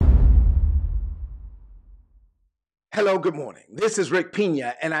Hello, good morning. This is Rick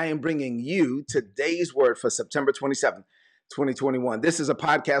Pina, and I am bringing you today's word for September 27th, 2021. This is a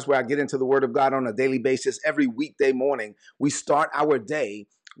podcast where I get into the word of God on a daily basis. Every weekday morning, we start our day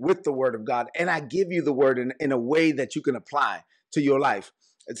with the word of God, and I give you the word in a way that you can apply to your life.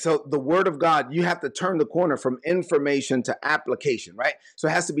 And so the word of God, you have to turn the corner from information to application, right? So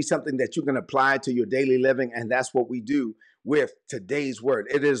it has to be something that you can apply to your daily living, and that's what we do with today's word.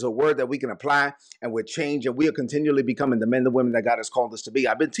 It is a word that we can apply and with change, and we are continually becoming the men and women that God has called us to be.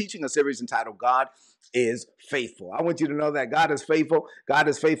 I've been teaching a series entitled God is Faithful. I want you to know that God is faithful. God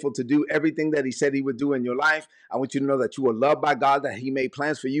is faithful to do everything that he said he would do in your life. I want you to know that you are loved by God, that he made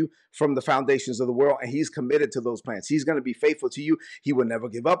plans for you from the foundations of the world, and he's committed to those plans. He's going to be faithful to you. He will never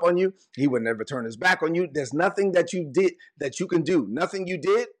give up on you. He will never turn his back on you. There's nothing that you did that you can do. Nothing you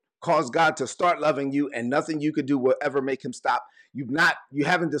did caused God to start loving you, and nothing you could do will ever make him stop. You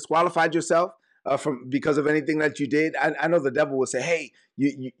haven't disqualified yourself from because of anything that you did. I know the devil will say, "Hey,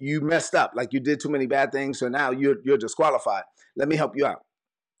 you messed up, like you did too many bad things, so now you're disqualified." Let me help you out.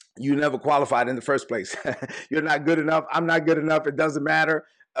 You never qualified in the first place. You're not good enough. I'm not good enough. It doesn't matter.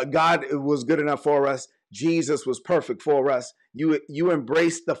 God was good enough for us. Jesus was perfect for us. You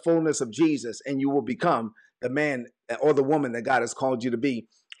embrace the fullness of Jesus, and you will become the man or the woman that God has called you to be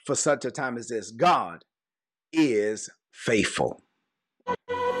for such a time as this. God is faithful.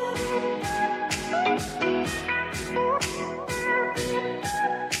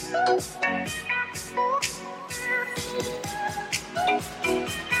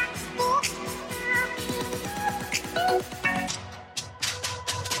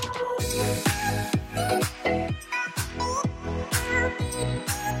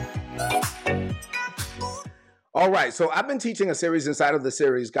 All right, so I've been teaching a series inside of the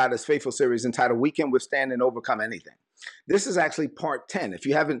series, God is Faithful series, entitled We Can Withstand and Overcome Anything. This is actually part 10. If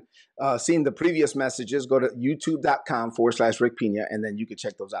you haven't seen the previous messages, go to youtube.com/Rick Pina, and then you can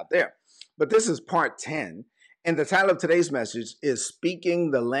check those out there. But this is part 10, and the title of today's message is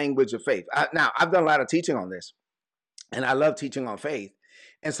Speaking the Language of Faith. Now, I've done a lot of teaching on this, and I love teaching on faith.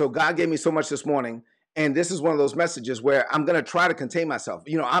 And so God gave me so much this morning. And this is one of those messages where I'm going to try to contain myself.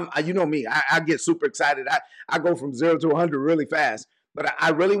 You know me, I get super excited. I go from 0 to 100 really fast, but I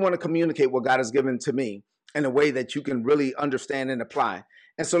really want to communicate what God has given to me in a way that you can really understand and apply.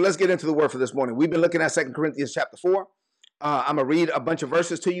 And so let's get into the word for this morning. We've been looking at 2 Corinthians chapter 4. I'm going to read a bunch of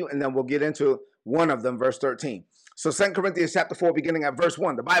verses to you, and then we'll get into one of them, verse 13. So 2 Corinthians chapter 4, beginning at verse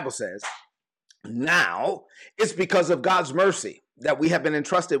 1, the Bible says, "Now it's because of God's mercy that we have been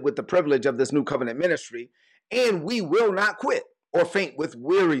entrusted with the privilege of this new covenant ministry, and we will not quit or faint with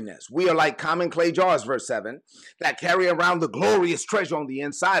weariness. We are like common clay jars," verse 7, "that carry around the glorious treasure on the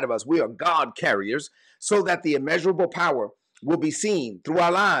inside of us." We are God carriers, so that the immeasurable power will be seen through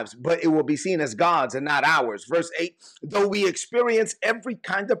our lives, but it will be seen as God's and not ours. Verse 8, "Though we experience every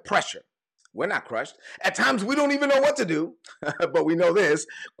kind of pressure, we're not crushed. At times, we don't even know what to do, but we know this: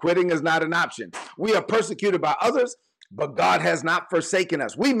 quitting is not an option. We are persecuted by others, but God has not forsaken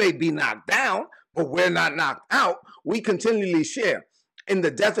us. We may be knocked down, but we're not knocked out. We continually share in the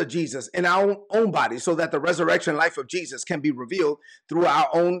death of Jesus in our own body, so that the resurrection life of Jesus can be revealed through our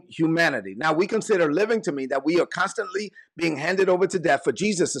own humanity. Now we consider living to mean that we are constantly being handed over to death for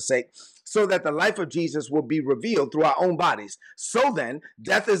Jesus' sake, so that the life of Jesus will be revealed through our own bodies. So then,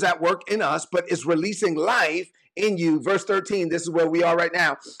 death is at work in us, but is releasing life in you." Verse 13, this is where we are right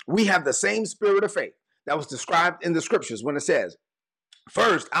now. "We have the same spirit of faith that was described in the scriptures when it says,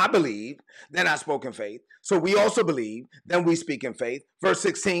 'First, I believed, then I spoke in faith. So we also believe, then we speak in faith.'" Verse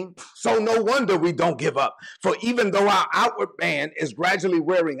 16, "So no wonder we don't give up. For even though our outward man is gradually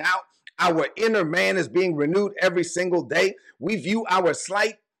wearing out, our inner man is being renewed every single day. We view our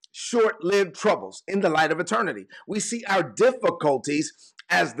slight, short-lived troubles in the light of eternity. We see our difficulties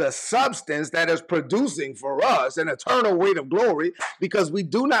as the substance that is producing for us an eternal weight of glory, because we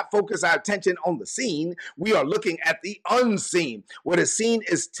do not focus our attention on the seen. We are looking at the unseen. What is seen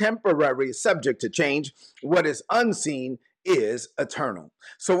is temporary, subject to change. What is unseen is eternal."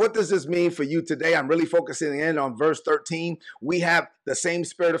 So what does this mean for you today? I'm really focusing in on verse 13. We have the same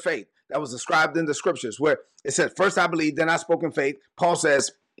spirit of faith that was described in the scriptures, where it said, "First I believed, then I spoke in faith." Paul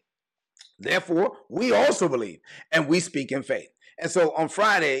says, "Therefore, we also believe, and we speak in faith." And so on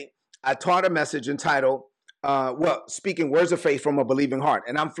Friday, I taught a message entitled, "Speaking Words of Faith from a Believing Heart."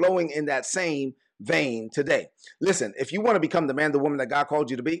 And I'm flowing in that same vein today. Listen, if you want to become the man, the woman that God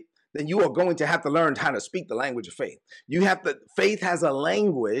called you to be, then you are going to have to learn how to speak the language of faith. Faith has a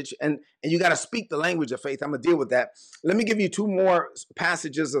language, and you got to speak the language of faith. I'm going to deal with that. Let me give you two more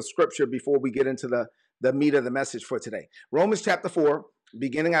passages of scripture before we get into the meat of the message for today. Romans chapter 4,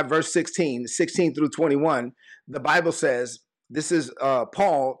 beginning at verse 16 through 21, the Bible says, this is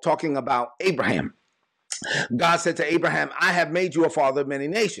Paul talking about Abraham. God said to Abraham, I have made you a father of many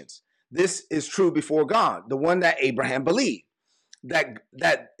nations. This is true before God, the one that Abraham believed.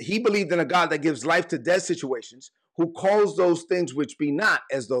 That he believed in a God that gives life to dead situations, who calls those things which be not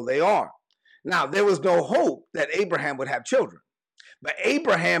as though they are. Now, there was no hope that Abraham would have children. But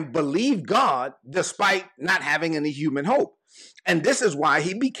Abraham believed God despite not having any human hope. And this is why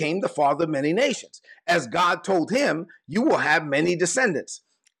he became the father of many nations. As God told him, you will have many descendants.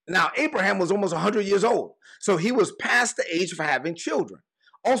 Now, Abraham was almost 100 years old, so he was past the age for having children.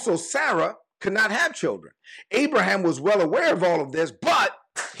 Also, Sarah could not have children. Abraham was well aware of all of this, but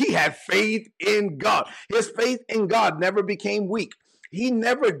he had faith in God. His faith in God never became weak. He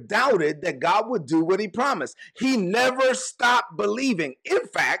never doubted that God would do what he promised. He never stopped believing. In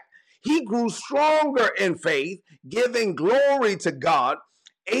fact, he grew stronger in faith, giving glory to God.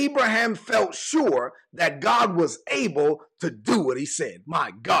 Abraham felt sure that God was able to do what he said.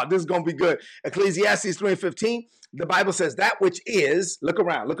 My God, this is going to be good. Ecclesiastes 3:15, the Bible says that which is, look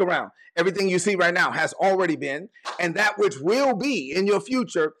around. Everything you see right now has already been, and that which will be in your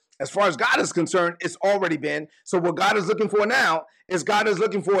future, as far as God is concerned, it's already been. So what God is looking for now is God is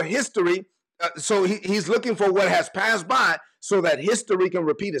looking for history. So he's looking for what has passed by so that history can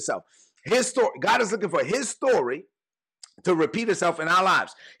repeat itself. His story, God is looking for his story to repeat itself in our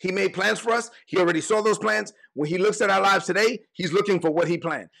lives. He made plans for us. He already saw those plans. When he looks at our lives today, he's looking for what he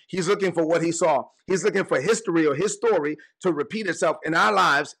planned. He's looking for what he saw. He's looking for history or his story to repeat itself in our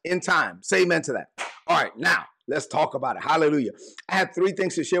lives in time. Say amen to that. All right, now let's talk about it. Hallelujah. I have 3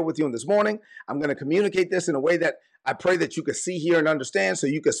 things to share with you this morning. I'm going to communicate this in a way that I pray that you can see, hear, and understand so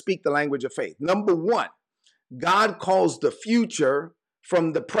you can speak the language of faith. Number 1, God calls the future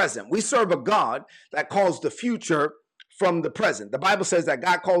from the present. We serve a God that calls the future from the present. The Bible says that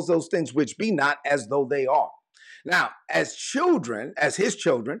God calls those things which be not as though they are. Now, as children, as his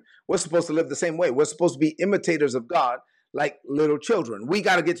children, we're supposed to live the same way. We're supposed to be imitators of God like little children. We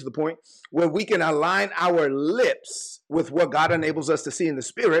got to get to the point where we can align our lips with what God enables us to see in the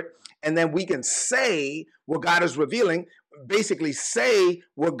spirit, and then we can say what God is revealing, basically say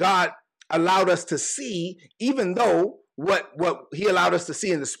what God allowed us to see, even though what he allowed us to see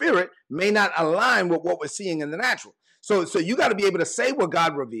in the spirit may not align with what we're seeing in the natural. So you got to be able to say what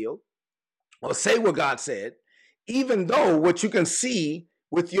God revealed or say what God said, even though what you can see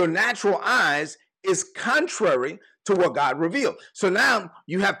with your natural eyes is contrary to what God revealed. So now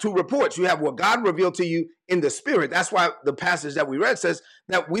you have 2 reports. You have what God revealed to you in the spirit. That's why the passage that we read says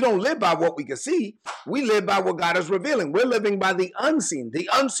that we don't live by what we can see. We live by what God is revealing. We're living by the unseen. The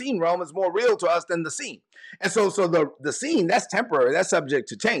unseen realm is more real to us than the seen. And so the seen, that's temporary. That's subject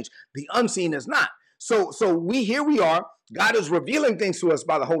to change. The unseen is not. So here we are. God is revealing things to us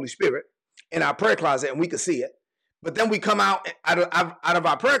by the Holy Spirit in our prayer closet, and we can see it. But then we come out of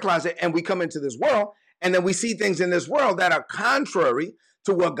our prayer closet and we come into this world, and then we see things in this world that are contrary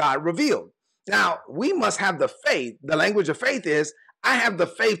to what God revealed. Now, we must have the faith. The language of faith is, I have the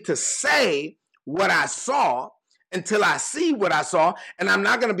faith to say what I saw until I see what I saw, and I'm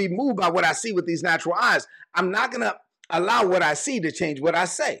not going to be moved by what I see with these natural eyes. I'm not going to allow what I see to change what I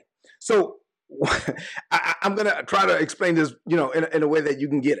say. So I'm going to try to explain this, in a way that you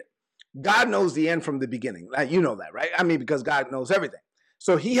can get it. God knows the end from the beginning. You know that, right? I mean, because God knows everything.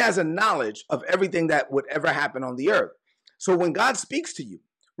 So he has a knowledge of everything that would ever happen on the earth. So when God speaks to you,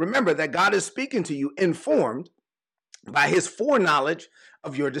 remember that God is speaking to you informed by his foreknowledge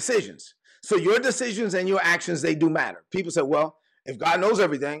of your decisions. So your decisions and your actions, they do matter. People say, well, if God knows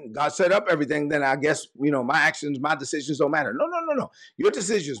everything, God set up everything, then I guess, my actions, my decisions don't matter. No. Your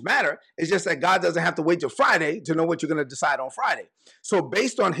decisions matter. It's just that God doesn't have to wait till Friday to know what you're going to decide on Friday. So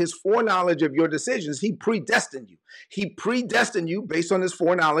based on his foreknowledge of your decisions, he predestined you. He predestined you based on his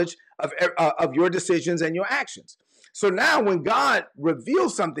foreknowledge of your decisions and your actions. So now when God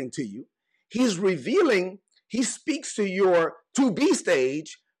reveals something to you, he speaks to your to-be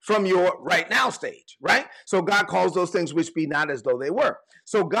stage from your right now stage, right? So God calls those things which be not as though they were.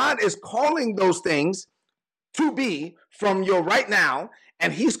 So God is calling those things to be from your right now,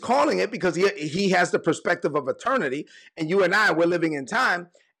 and he's calling it because he has the perspective of eternity, and you and I, we're living in time.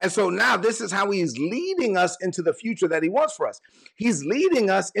 And so now this is how he's leading us into the future that he wants for us. He's leading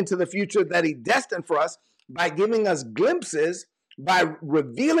us into the future that he destined for us by giving us glimpses, by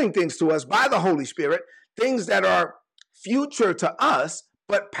revealing things to us by the Holy Spirit, things that are future to us,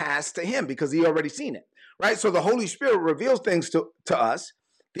 but past to him because he already seen it, right? So the Holy Spirit reveals things to us.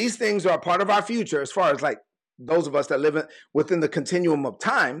 These things are part of our future as far as like those of us that live within the continuum of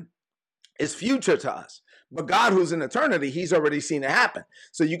time is future to us. But God, who's in eternity, he's already seen it happen.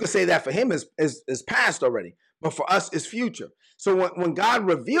 So you can say that for him is past already. But for us, it's future. So when God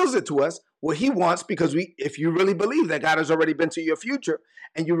reveals it to us, what he wants, because if you really believe that God has already been to your future,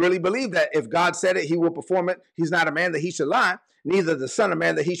 and you really believe that if God said it, he will perform it. He's not a man that he should lie, neither the son of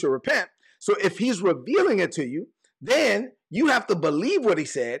man that he should repent. So if he's revealing it to you, then you have to believe what he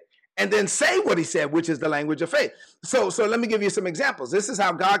said and then say what he said, which is the language of faith. So let me give you some examples. This is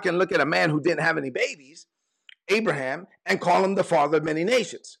how God can look at a man who didn't have any babies, Abraham, and call him the father of many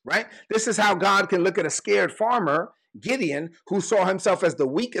nations, right? This is how God can look at a scared farmer, Gideon, who saw himself as the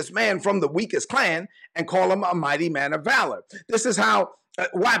weakest man from the weakest clan, and call him a mighty man of valor. This is how,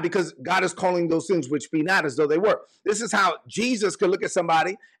 why? Because God is calling those things which be not as though they were. This is how Jesus could look at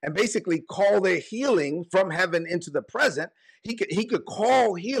somebody and basically call their healing from heaven into the present. He could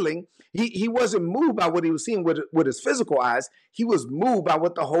call healing. He wasn't moved by what he was seeing with his physical eyes. He was moved by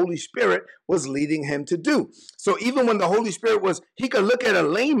what the Holy Spirit was leading him to do. So even when the Holy Spirit he could look at a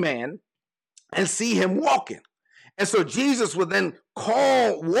lame man and see him walking. And so Jesus would then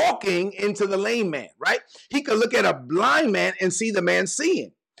call walking into the lame man, right? He could look at a blind man and see the man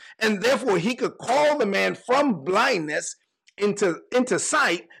seeing. And therefore, he could call the man from blindness into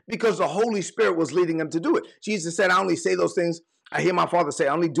sight because the Holy Spirit was leading him to do it. Jesus said, I only say those things I hear my Father say.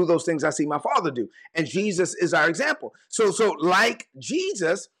 I only do those things I see my Father do. And Jesus is our example. So like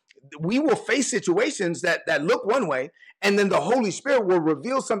Jesus, we will face situations that look one way, and then the Holy Spirit will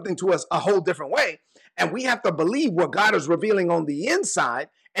reveal something to us a whole different way. And we have to believe what God is revealing on the inside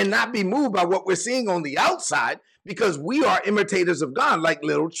and not be moved by what we're seeing on the outside, because we are imitators of God like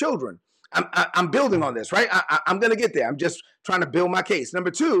little children. I'm building on this, right? I'm going to get there. I'm just trying to build my case.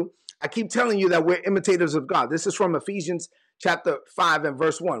 Number two, I keep telling you that we're imitators of God. This is from Ephesians chapter 5 and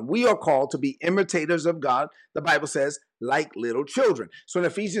verse 1. We are called to be imitators of God, the Bible says, like little children. So in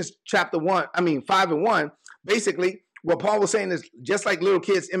Ephesians chapter 5 and 1, basically what Paul was saying is just like little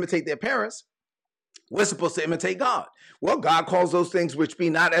kids imitate their parents, we're supposed to imitate God. Well, God calls those things which be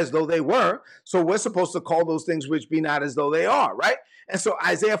not as though they were. So we're supposed to call those things which be not as though they are, right? And so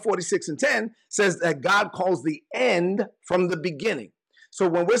Isaiah 46 and 10 says that God calls the end from the beginning. So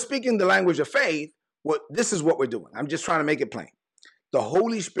when we're speaking the language of faith, this is what we're doing. I'm just trying to make it plain. The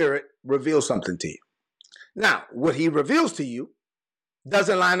Holy Spirit reveals something to you. Now, what he reveals to you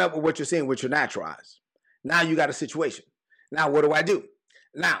doesn't line up with what you're seeing with your natural eyes. Now you got a situation. Now, what do I do?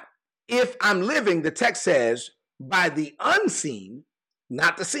 Now, if I'm living, the text says, by the unseen,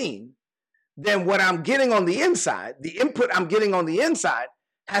 not the seen, then what I'm getting on the inside, the input I'm getting on the inside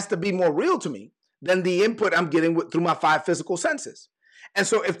has to be more real to me than the input I'm getting through my 5 physical senses. And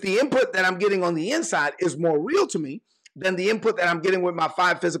so if the input that I'm getting on the inside is more real to me than the input that I'm getting with my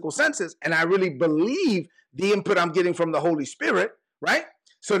 5 physical senses, and I really believe the input I'm getting from the Holy Spirit, right?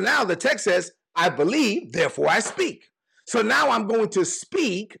 So now the text says, I believe, therefore I speak. So now I'm going to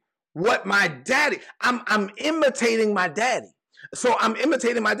speak what my daddy, I'm imitating my daddy. So I'm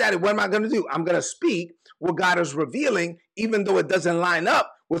imitating my daddy. What am I going to do? I'm going to speak what God is revealing, even though it doesn't line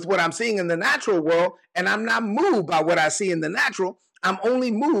up with what I'm seeing in the natural world. And I'm not moved by what I see in the natural. I'm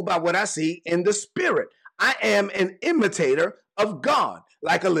only moved by what I see in the spirit. I am an imitator of God,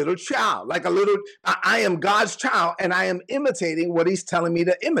 like a little child, I am God's child, and I am imitating what he's telling me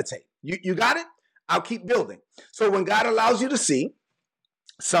to imitate. You got it? I'll keep building. So when God allows you to see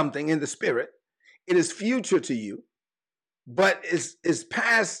something in the spirit, it is future to you, but is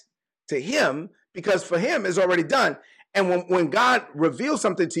past to him, because for him it's already done. And when God reveals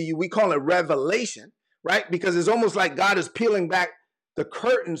something to you, we call it revelation, right? Because it's almost like God is peeling back the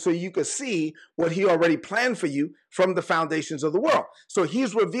curtain so you could see what he already planned for you from the foundations of the world. So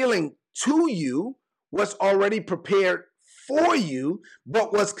he's revealing to you what's already prepared for you,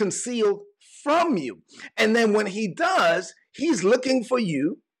 but was concealed from you. And then when he does, he's looking for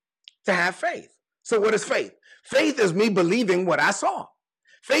you to have faith. So what is faith? Faith is me believing what I saw.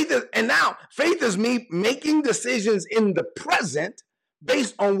 Faith is me making decisions in the present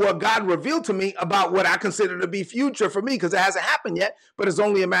based on what God revealed to me about what I consider to be future for me, because it hasn't happened yet, but it's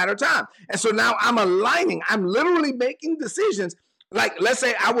only a matter of time. And so now I'm literally making decisions. Like, let's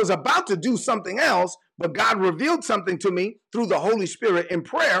say I was about to do something else, but God revealed something to me through the Holy Spirit in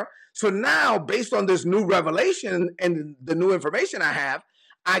prayer. So now, based on this new revelation and the new information I have,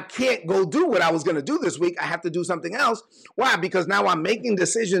 I can't go do what I was going to do this week. I have to do something else. Why? Because now I'm making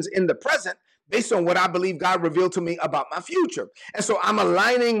decisions in the present based on what I believe God revealed to me about my future. And so I'm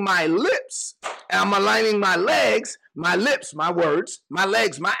aligning my lips, and I'm aligning my legs, my lips, my words, my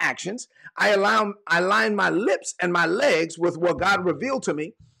legs, my actions. I align my lips and my legs with what God revealed to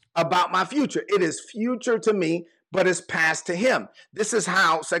me about my future. It is future to me, but it's past to him. This is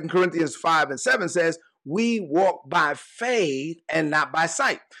how 2 Corinthians 5 and 7 says, we walk by faith and not by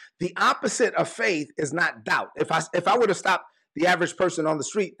sight. The opposite of faith is not doubt. If I were to stop the average person on the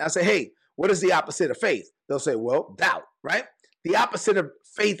street and I say, hey, what is the opposite of faith? They'll say, well, doubt, right? The opposite of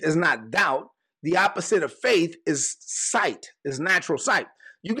faith is not doubt. The opposite of faith is sight, is natural sight.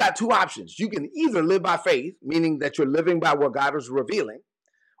 You got two options. You can either live by faith, meaning that you're living by what God is revealing,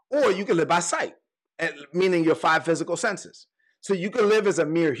 or you can live by sight, meaning your five physical senses. So you can live as a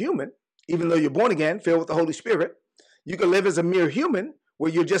mere human, even though you're born again, filled with the Holy Spirit. You can live as a mere human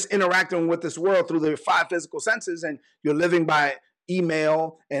where you're just interacting with this world through the five physical senses, and you're living by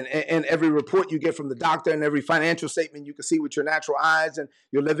email and every report you get from the doctor and every financial statement you can see with your natural eyes, and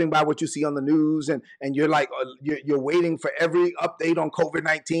you're living by what you see on the news, and you're like, you're waiting for every update on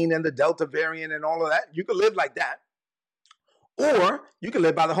COVID-19 and the Delta variant and all of that. You can live like that. Or you can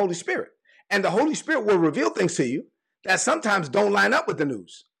live by the Holy Spirit. And the Holy Spirit will reveal things to you that sometimes don't line up with the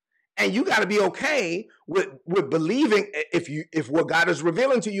news. And you got to be okay with believing if what God is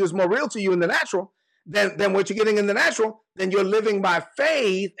revealing to you is more real to you in the natural than what you're getting in the natural, then you're living by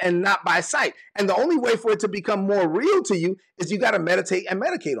faith and not by sight. And the only way for it to become more real to you is you got to meditate and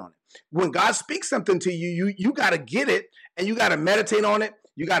medicate on it. When God speaks something to you, you got to get it and you got to meditate on it.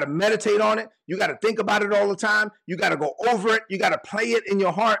 You got to meditate on it. You got to think about it all the time. You got to go over it. You got to play it in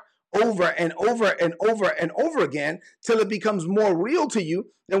your heart over and over and over and over again till it becomes more real to you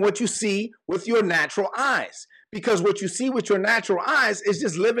than what you see with your natural eyes. Because what you see with your natural eyes is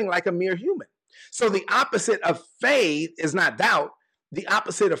just living like a mere human. So the opposite of faith is not doubt. The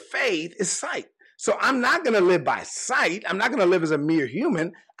opposite of faith is sight. So I'm not going to live by sight. I'm not going to live as a mere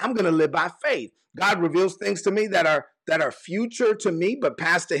human. I'm going to live by faith. God reveals things to me that are future to me, but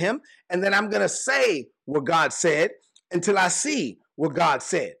past to him. And then I'm going to say what God said until I see what God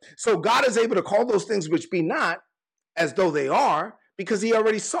said. So God is able to call those things which be not as though they are, because he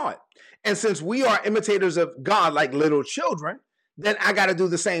already saw it. And since we are imitators of God like little children, then I got to do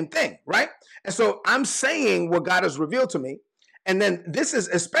the same thing, right? And so I'm saying what God has revealed to me. And then this is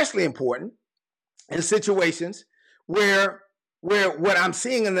especially important in situations where what I'm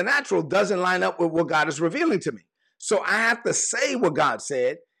seeing in the natural doesn't line up with what God is revealing to me. So I have to say what God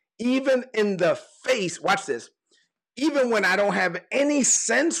said, even in the face, watch this, even when I don't have any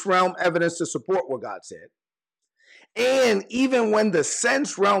sense realm evidence to support what God said. And even when the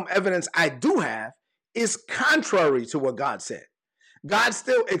sense realm evidence I do have is contrary to what God said. God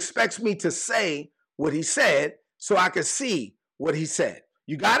still expects me to say what he said so I can see what he said.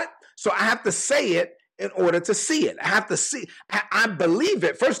 You got it? So I have to say it in order to see it. I have to see, I believe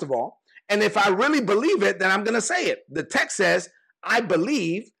it, first of all. And if I really believe it, then I'm going to say it. The text says, I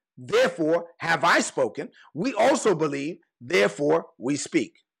believe, therefore have I spoken. We also believe, therefore we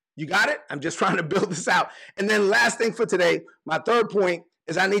speak. You got it? I'm just trying to build this out. And then last thing for today, my third point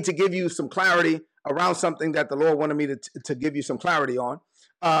is I need to give you some clarity around something that the Lord wanted me to give you some clarity on.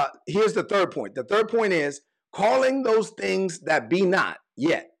 Here's the third point. The third point is calling those things that be not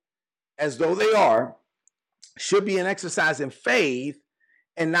yet as though they are should be an exercise in faith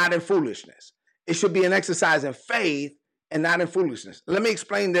and not in foolishness. It should be an exercise in faith and not in foolishness. Let me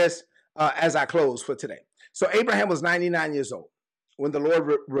explain this as I close for today. So Abraham was 99 years old when the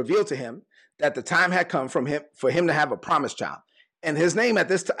Lord revealed to him that the time had come for him to have a promised child. And his name at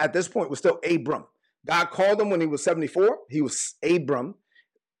this point was still Abram. God called him when he was 74. He was Abram.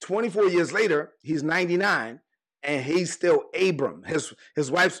 24 years later, he's 99, and he's still Abram.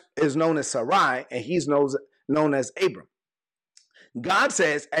 His wife is known as Sarai, and he's known as Abram. God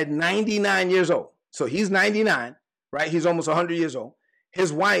says at 99 years old, so he's 99, right? He's almost 100 years old.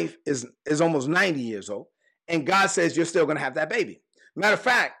 His wife is almost 90 years old, and God says you're still going to have that baby. Matter of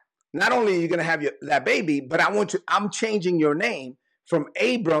fact, not only are you going to have that baby, but I'm changing your name from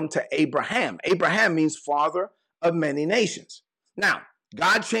Abram to Abraham. Abraham means father of many nations. Now,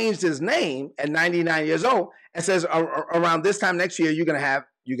 God changed his name at 99 years old and says around this time next year, you're going to have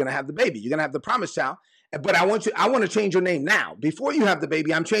the baby. You're going to have the promised child. But I want to change your name now. Before you have the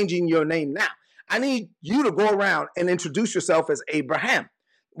baby, I'm changing your name now. I need you to go around and introduce yourself as Abraham.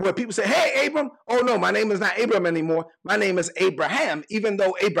 Where people say, hey, Abram. Oh, no, my name is not Abram anymore. My name is Abraham, even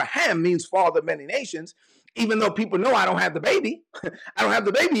though Abraham means father of many nations. Even though people know I don't have the baby, I don't have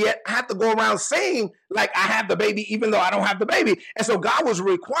the baby yet. I have to go around saying like I have the baby, even though I don't have the baby. And so God was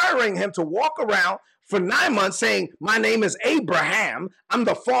requiring him to walk around for 9 months saying, my name is Abraham. I'm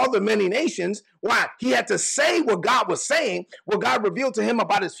the father of many nations. Why? He had to say what God was saying, what God revealed to him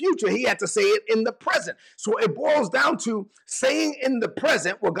about his future. He had to say it in the present. So it boils down to saying in the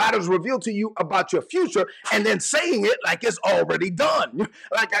present what God has revealed to you about your future, and then saying it like it's already done.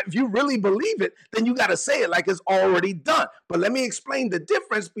 Like if you really believe it, then you got to say it like it's already done. But let me explain the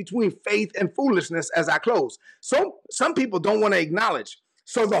difference between faith and foolishness as I close. So some people don't want to acknowledge.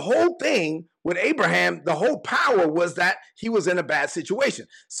 So the whole thing with Abraham, the whole power was that he was in a bad situation.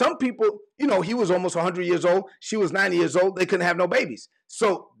 Some people, he was almost 100 years old. She was 90 years old. They couldn't have no babies.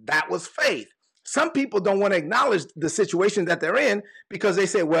 So that was faith. Some people don't want to acknowledge the situation that they're in because they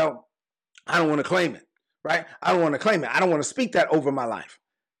say, well, I don't want to claim it, right? I don't want to claim it. I don't want to speak that over my life.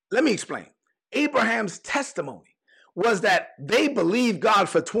 Let me explain. Abraham's testimony was that they believed God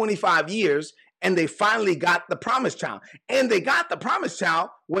for 25 years and they finally got the promised child. And they got the promised child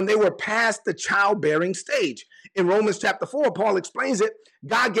when they were past the childbearing stage. In Romans chapter 4, Paul explains it.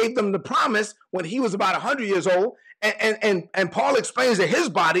 God gave them the promise when he was about 100 years old. And Paul explains that his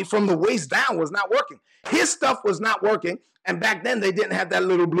body from the waist down was not working. His stuff was not working. And back then they didn't have that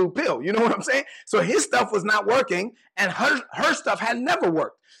little blue pill. You know what I'm saying? So his stuff was not working and her stuff had never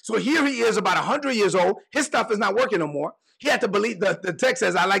worked. So here he is about 100 years old. His stuff is not working no more. He had to believe, the text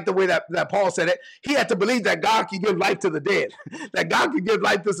says, I like the way that Paul said it. He had to believe that God could give life to the dead, that God could give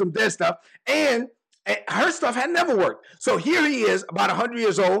life to some dead stuff. And her stuff had never worked. So here he is about 100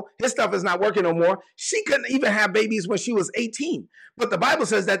 years old. His stuff is not working no more. She couldn't even have babies when she was 18. But the Bible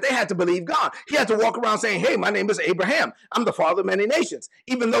says that they had to believe God. He had to walk around saying, hey, my name is Abraham. I'm the father of many nations,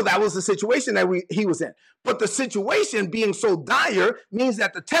 even though that was the situation that he was in. But the situation being so dire means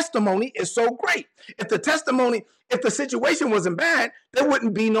that the testimony is so great. If the situation wasn't bad, there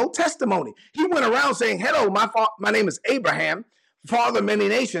wouldn't be no testimony. He went around saying, hello, my name is Abraham, father of many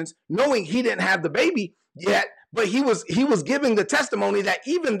nations, knowing he didn't have the baby yet, but he was giving the testimony that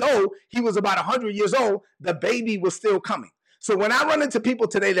even though he was about 100 years old, the baby was still coming. So when I run into people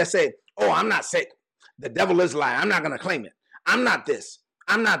today that say, oh, I'm not sick, the devil is lying, I'm not going to claim it, I'm not this,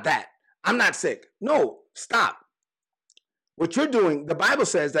 I'm not that, I'm not sick. No, stop. What you're doing, the Bible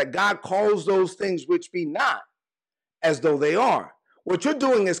says that God calls those things which be not as though they are. What you're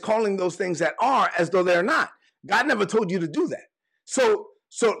doing is calling those things that are as though they're not. God never told you to do that. So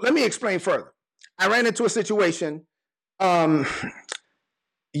let me explain further. I ran into a situation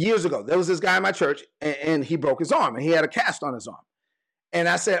years ago. There was this guy in my church, and he broke his arm, and he had a cast on his arm. And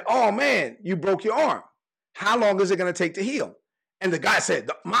I said, oh, man, you broke your arm. How long is it going to take to heal? And the guy said,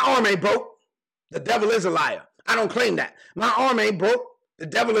 my arm ain't broke. The devil is a liar. I don't claim that. My arm ain't broke. The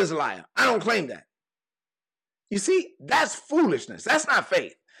devil is a liar. I don't claim that. You see, that's foolishness. That's not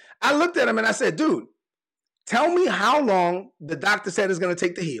faith. I looked at him and I said, dude, tell me how long the doctor said it's going to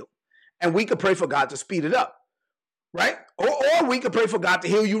take to heal, and we could pray for God to speed it up, right? Or we could pray for God to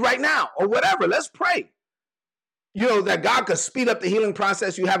heal you right now or whatever. Let's pray. That God could speed up the healing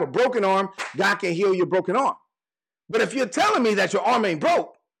process. You have a broken arm, God can heal your broken arm. But if you're telling me that your arm ain't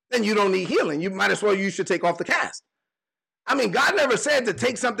broke, then you don't need healing. You should take off the cast. I mean, God never said to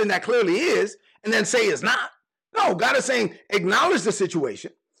take something that clearly is and then say it's not. No, God is saying acknowledge the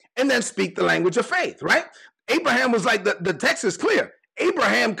situation and then speak the language of faith, right? Abraham was like, the text is clear.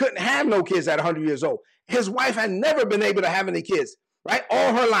 Abraham couldn't have no kids at 100 years old. His wife had never been able to have any kids, right?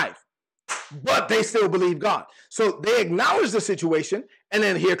 All her life. But they still believe God. So they acknowledge the situation, and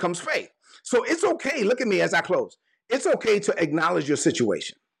then here comes faith. So it's okay. Look at me as I close. It's okay to acknowledge your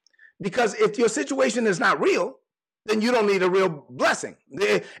situation. Because if your situation is not real, then you don't need a real blessing.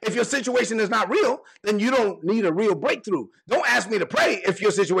 If your situation is not real, then you don't need a real breakthrough. Don't ask me to pray if your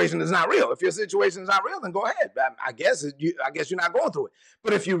situation is not real. If your situation is not real, then go ahead. I guess you're not going through it.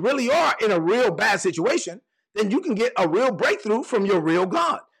 But if you really are in a real bad situation, then you can get a real breakthrough from your real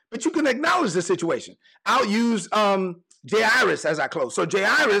God. But you can acknowledge the situation. I'll use Jairus as I close. So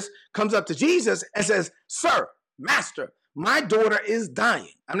Jairus comes up to Jesus and says, sir, master, my daughter is dying.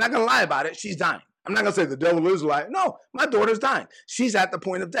 I'm not going to lie about it. She's dying. I'm not going to say the devil is lying. No, my daughter's dying. She's at the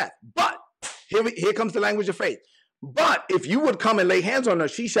point of death. But here comes the language of faith. But if you would come and lay hands on her,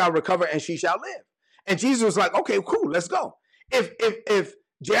 she shall recover and she shall live. And Jesus was like, okay, cool, let's go. If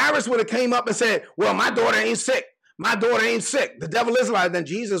Jairus would have came up and said, well, my daughter ain't sick. My daughter ain't sick. The devil is lying. Then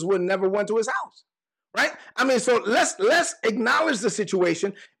Jesus would never went to his house. Right? I mean, so let's acknowledge the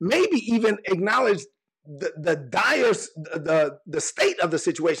situation, maybe even acknowledge the state of the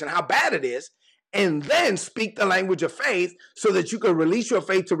situation, how bad it is, and then speak the language of faith so that you can release your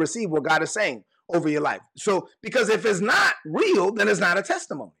faith to receive what God is saying over your life. So, because if it's not real, then it's not a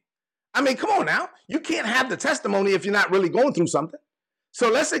testimony. I mean, come on now. You can't have the testimony if you're not really going through something.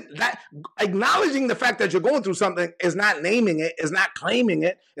 So acknowledging the fact that you're going through something is not naming it, is not claiming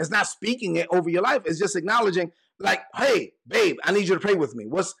it, is not speaking it over your life. It's just acknowledging, like, hey, babe, I need you to pray with me.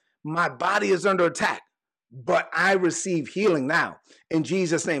 My body is under attack, but I receive healing now in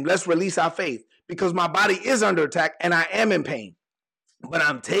Jesus' name. Let's release our faith because my body is under attack and I am in pain, but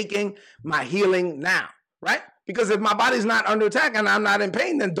I'm taking my healing now, right? Because if my body's not under attack and I'm not in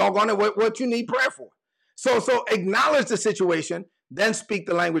pain, then doggone it, what you need prayer for. So acknowledge the situation, then speak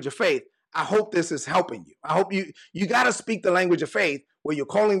the language of faith. I hope this is helping you. I hope you got to speak the language of faith where you're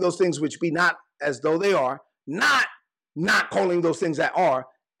calling those things which be not as though they are, not calling those things that are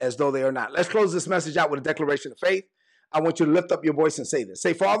as though they are not. Let's close this message out with a declaration of faith. I want you to lift up your voice and say this.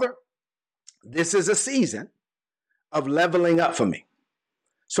 Say, Father, this is a season of leveling up for me.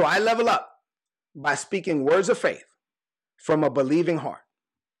 So I level up by speaking words of faith from a believing heart.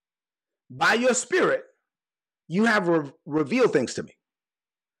 By your Spirit, you have revealed things to me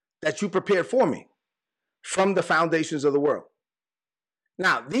that you prepared for me from the foundations of the world.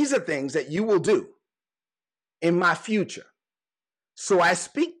 Now, these are things that you will do in my future. So I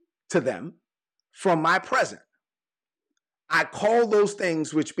speak to them from my present. I call those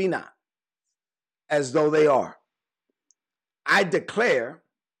things which be not as though they are. I declare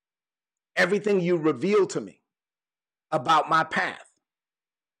everything you reveal to me about my path.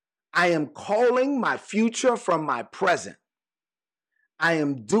 I am calling my future from my present. I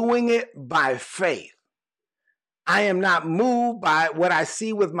am doing it by faith. I am not moved by what I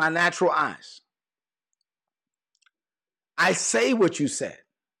see with my natural eyes. I say what you said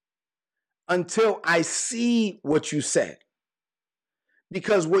until I see what you said.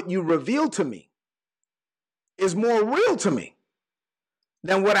 Because what you reveal to me is more real to me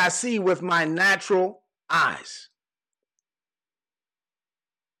than what I see with my natural eyes.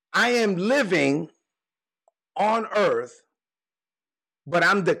 I am living on earth, but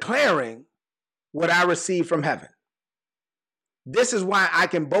I'm declaring what I receive from heaven. This is why I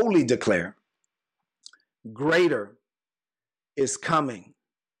can boldly declare, greater is coming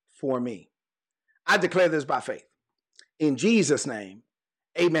for me. I declare this by faith. In Jesus' name,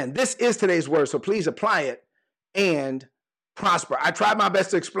 amen. This is today's word, so please apply it and prosper. I tried my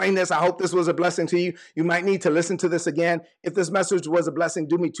best to explain this. I hope this was a blessing to you. You might need to listen to this again. If this message was a blessing,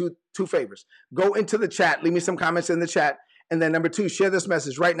 do me two favors. Go into the chat, leave me some comments in the chat. And then number 2, share this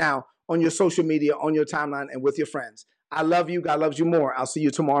message right now on your social media, on your timeline, and with your friends. I love you. God loves you more. I'll see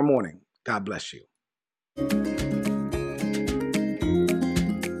you tomorrow morning. God bless you.